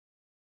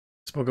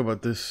Spoke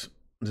about this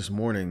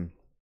morning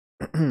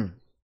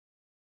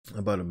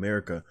about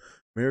America.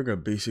 America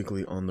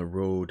basically on the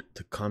road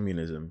to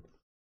communism,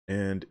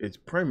 and it's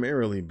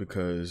primarily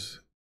because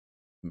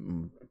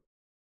mm,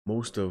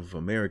 most of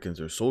Americans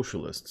are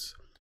socialists,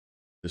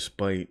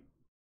 despite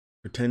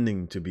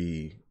pretending to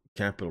be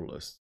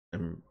capitalists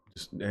and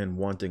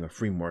wanting a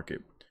free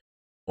market.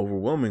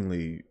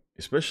 Overwhelmingly,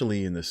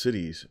 especially in the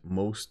cities,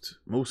 most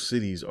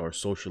cities are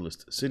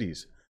socialist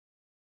cities,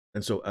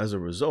 and so as a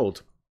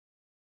result,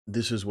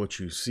 this is what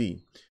you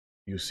see.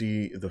 You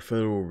see the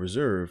Federal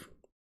Reserve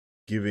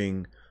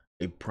giving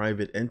a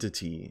private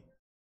entity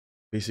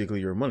basically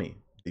your money.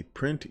 They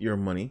print your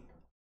money,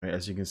 right?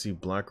 As you can see,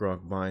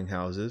 BlackRock buying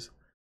houses.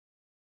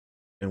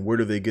 And where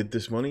do they get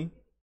this money?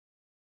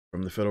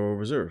 From the Federal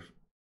Reserve.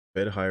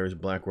 Fed hires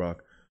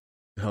BlackRock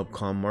to help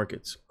calm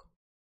markets.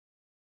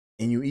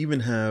 And you even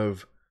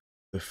have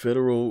the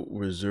Federal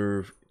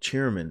Reserve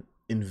chairman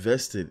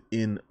invested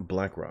in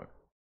BlackRock,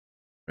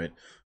 right?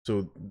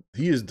 So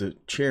he is the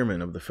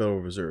chairman of the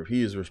Federal Reserve.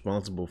 He is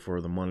responsible for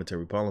the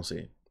monetary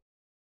policy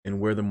and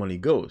where the money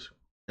goes.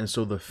 And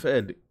so the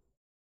Federal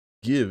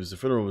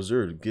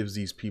Reserve gives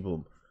these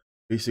people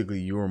basically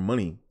your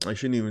money. I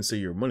shouldn't even say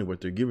your money. What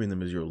they're giving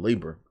them is your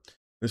labor.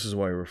 This is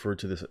why I refer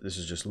to this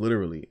is just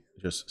literally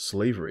just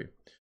slavery,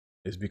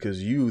 is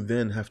because you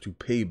then have to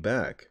pay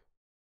back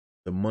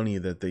the money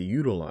that they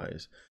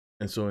utilize.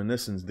 And so in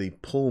essence, they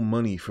pull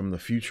money from the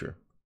future,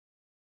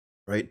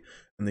 right?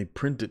 And they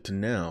print it to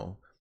now.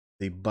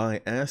 They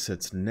buy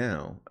assets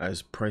now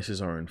as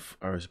prices are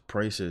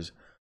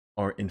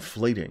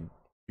inflating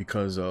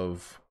because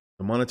of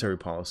the monetary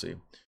policy.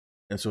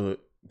 And so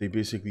they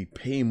basically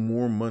pay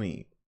more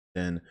money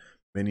than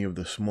many of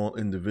the small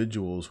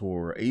individuals who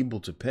are able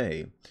to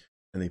pay,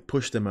 and they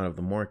push them out of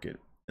the market.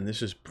 And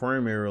this is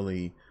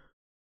primarily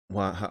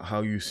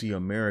how you see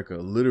America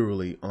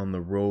literally on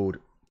the road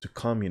to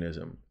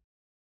communism.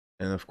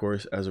 And of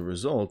course, as a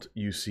result,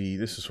 you see,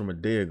 this is from a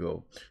day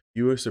ago,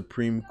 U.S.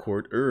 Supreme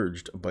Court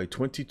urged by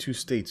 22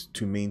 states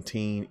to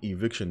maintain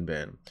eviction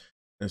ban.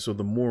 And so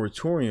the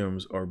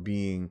moratoriums are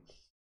being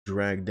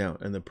dragged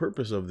out. And the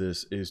purpose of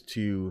this is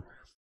to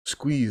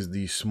squeeze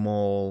these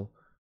small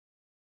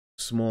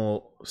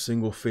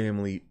single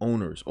family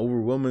owners.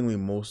 Overwhelmingly,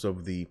 most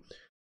of the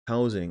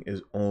housing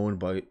is owned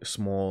by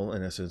small,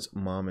 in essence,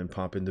 mom and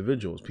pop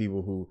individuals,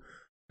 people who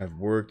have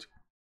worked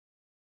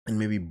and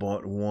maybe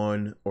bought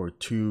one or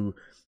two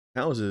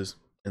houses,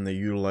 and they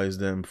utilize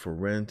them for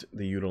rent.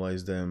 They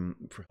utilize them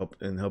for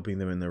helping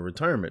them in their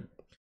retirement.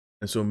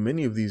 And so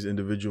many of these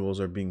individuals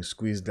are being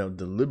squeezed out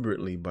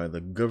deliberately by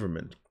the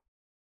government,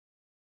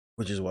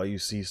 which is why you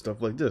see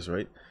stuff like this,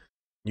 right?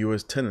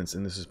 U.S. tenants,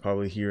 and this is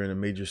probably here in a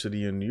major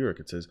city in New York.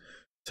 It says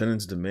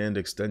tenants demand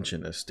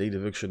extension, a state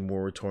eviction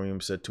moratorium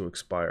set to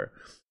expire.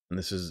 And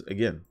this is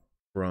again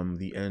from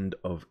the end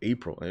of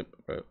April,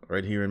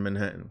 right here in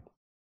Manhattan.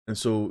 And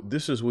so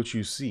this is what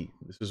you see.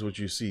 This is what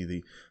you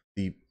see.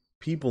 The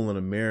people in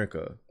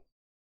America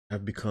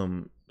have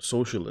become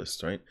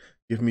socialists, right?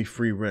 Give me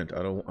free rent.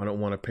 I don't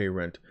want to pay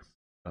rent.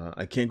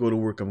 I can't go to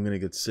work. I'm gonna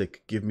get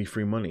sick. Give me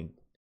free money.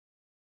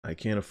 I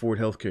can't afford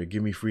healthcare.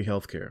 Give me free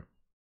healthcare.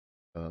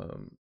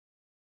 Um,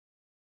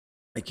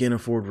 I can't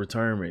afford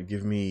retirement.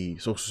 Give me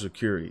Social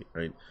Security,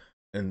 right?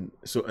 And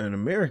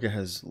America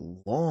has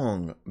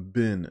long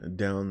been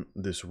down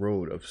this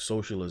road of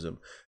socialism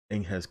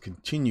and has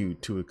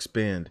continued to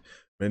expand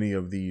many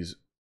of these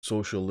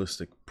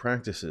socialistic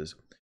practices.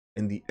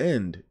 And the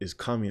end is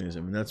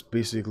communism, and that's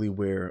basically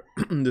where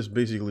this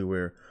basically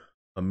where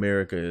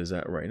America is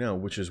at right now,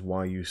 which is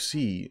why you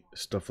see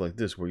stuff like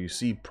this, where you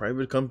see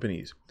private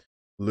companies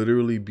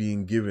literally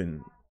being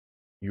given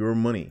your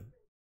money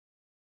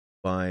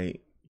by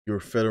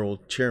your federal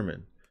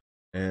chairman,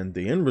 and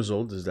the end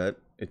result is that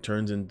it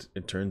turns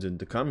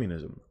into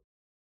communism.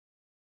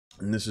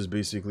 And this is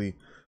basically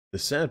the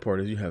sad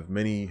part, is you have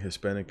many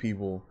Hispanic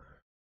people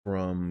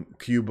from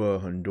Cuba,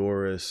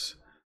 Honduras,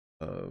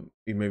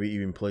 maybe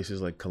even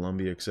places like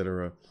Colombia,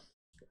 etc.,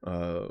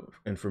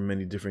 and from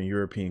many different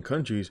European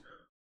countries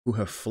who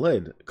have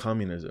fled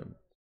communism.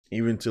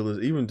 Even to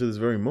this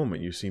very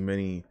moment, you see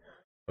many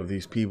of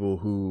these people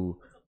who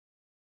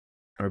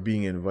are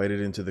being invited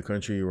into the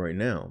country right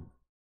now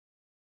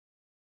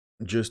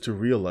just to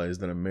realize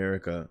that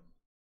America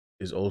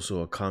is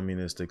also a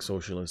communistic,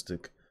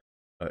 socialistic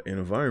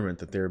environment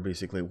that they're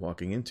basically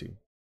walking into.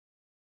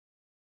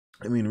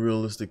 I mean,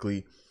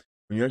 realistically,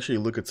 when you actually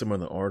look at some of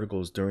the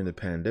articles during the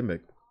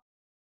pandemic,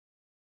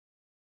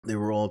 they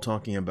were all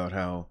talking about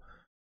how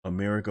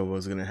America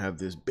was going to have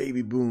this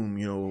baby boom,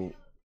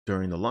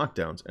 during the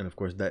lockdowns, and of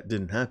course that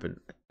didn't happen.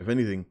 If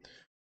anything,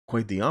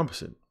 quite the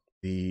opposite.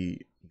 The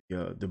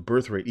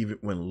birth rate even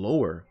went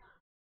lower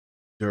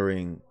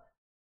during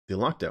the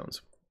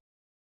lockdowns.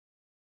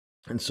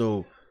 And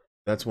so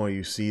that's why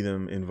you see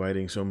them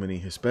inviting so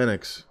many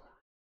Hispanics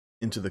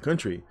into the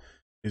country,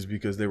 is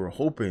because they were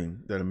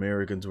hoping that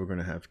Americans were going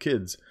to have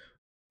kids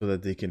so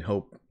that they can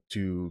help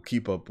to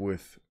keep up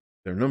with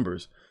their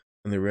numbers.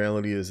 And the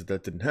reality is that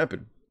that didn't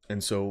happen.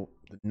 And so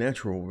the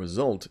natural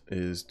result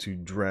is to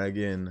drag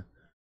in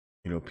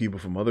people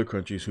from other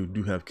countries who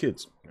do have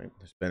kids, right?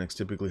 Hispanics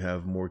typically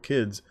have more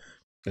kids,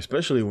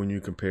 especially when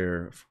you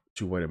compare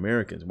to white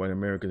Americans. White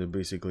Americans are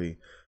basically,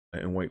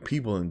 and white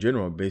people in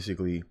general, are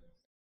basically,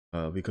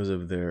 because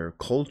of their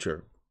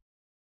culture,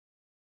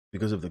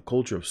 because of the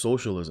culture of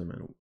socialism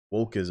and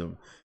wokeism,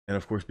 and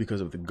of course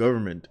because of the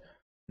government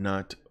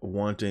not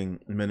wanting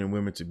men and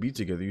women to be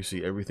together. You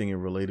see everything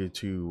related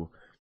to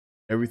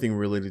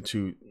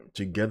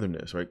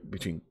togetherness, right,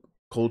 between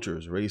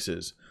cultures,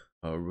 races,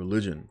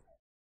 religion,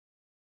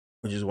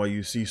 which is why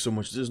you see so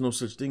much. There's no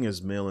such thing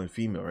as male and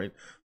female, right?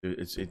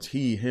 It's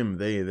he, him,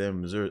 they,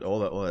 them, all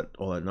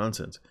that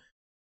nonsense.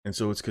 And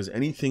so it's because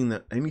anything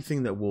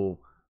that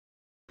will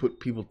put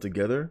people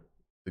together,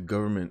 the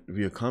government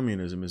via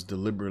communism is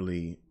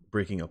deliberately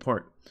breaking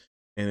apart.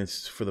 And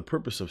it's for the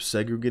purpose of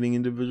segregating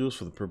individuals,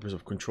 for the purpose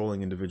of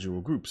controlling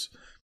individual groups.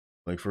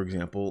 Like, for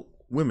example,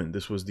 women.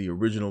 This was the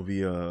original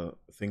via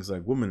things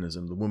like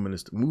womanism, the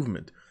womanist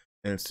movement.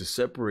 And it's to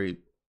separate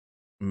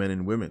men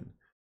and women,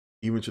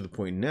 even to the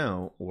point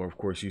now where, of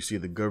course, you see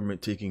the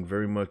government taking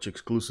very much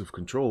exclusive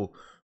control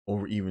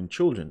over even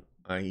children,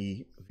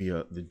 i.e.,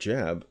 via the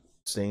jab,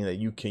 saying that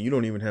you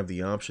don't even have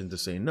the option to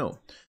say no.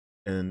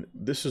 And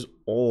this is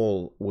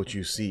all what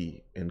you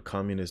see in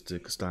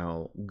communistic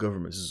style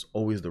governments. This is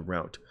always the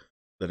route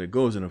that it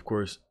goes. And of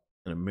course,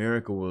 in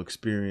America, will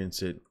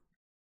experience it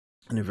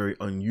in a very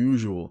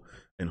unusual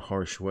and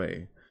harsh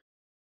way.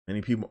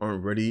 Many people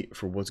aren't ready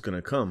for what's going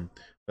to come.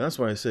 That's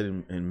why I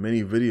said in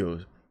many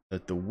videos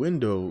that the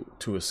window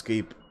to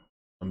escape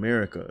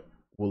America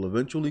will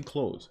eventually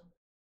close.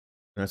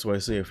 And that's why I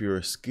say, if you're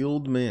a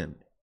skilled man,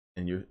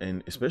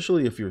 and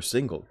especially if you're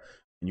single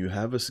and you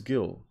have a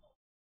skill,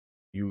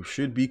 you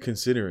should be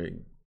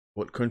considering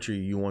what country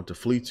you want to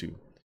flee to,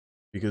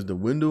 because the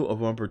window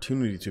of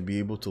opportunity to be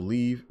able to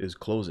leave is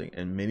closing,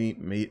 and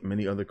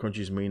many other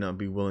countries may not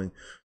be willing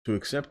to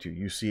accept you.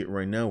 You see it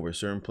right now, where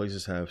certain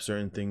places have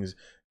certain things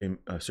in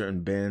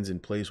certain bans in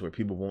place, where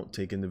people won't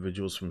take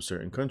individuals from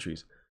certain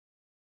countries,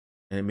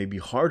 and it may be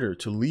harder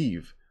to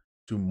leave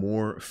to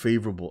more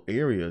favorable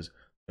areas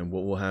than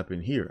what will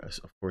happen here. As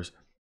of course,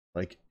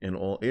 like in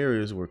all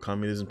areas where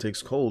communism takes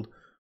hold,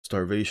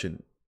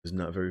 starvation is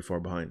not very far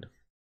behind.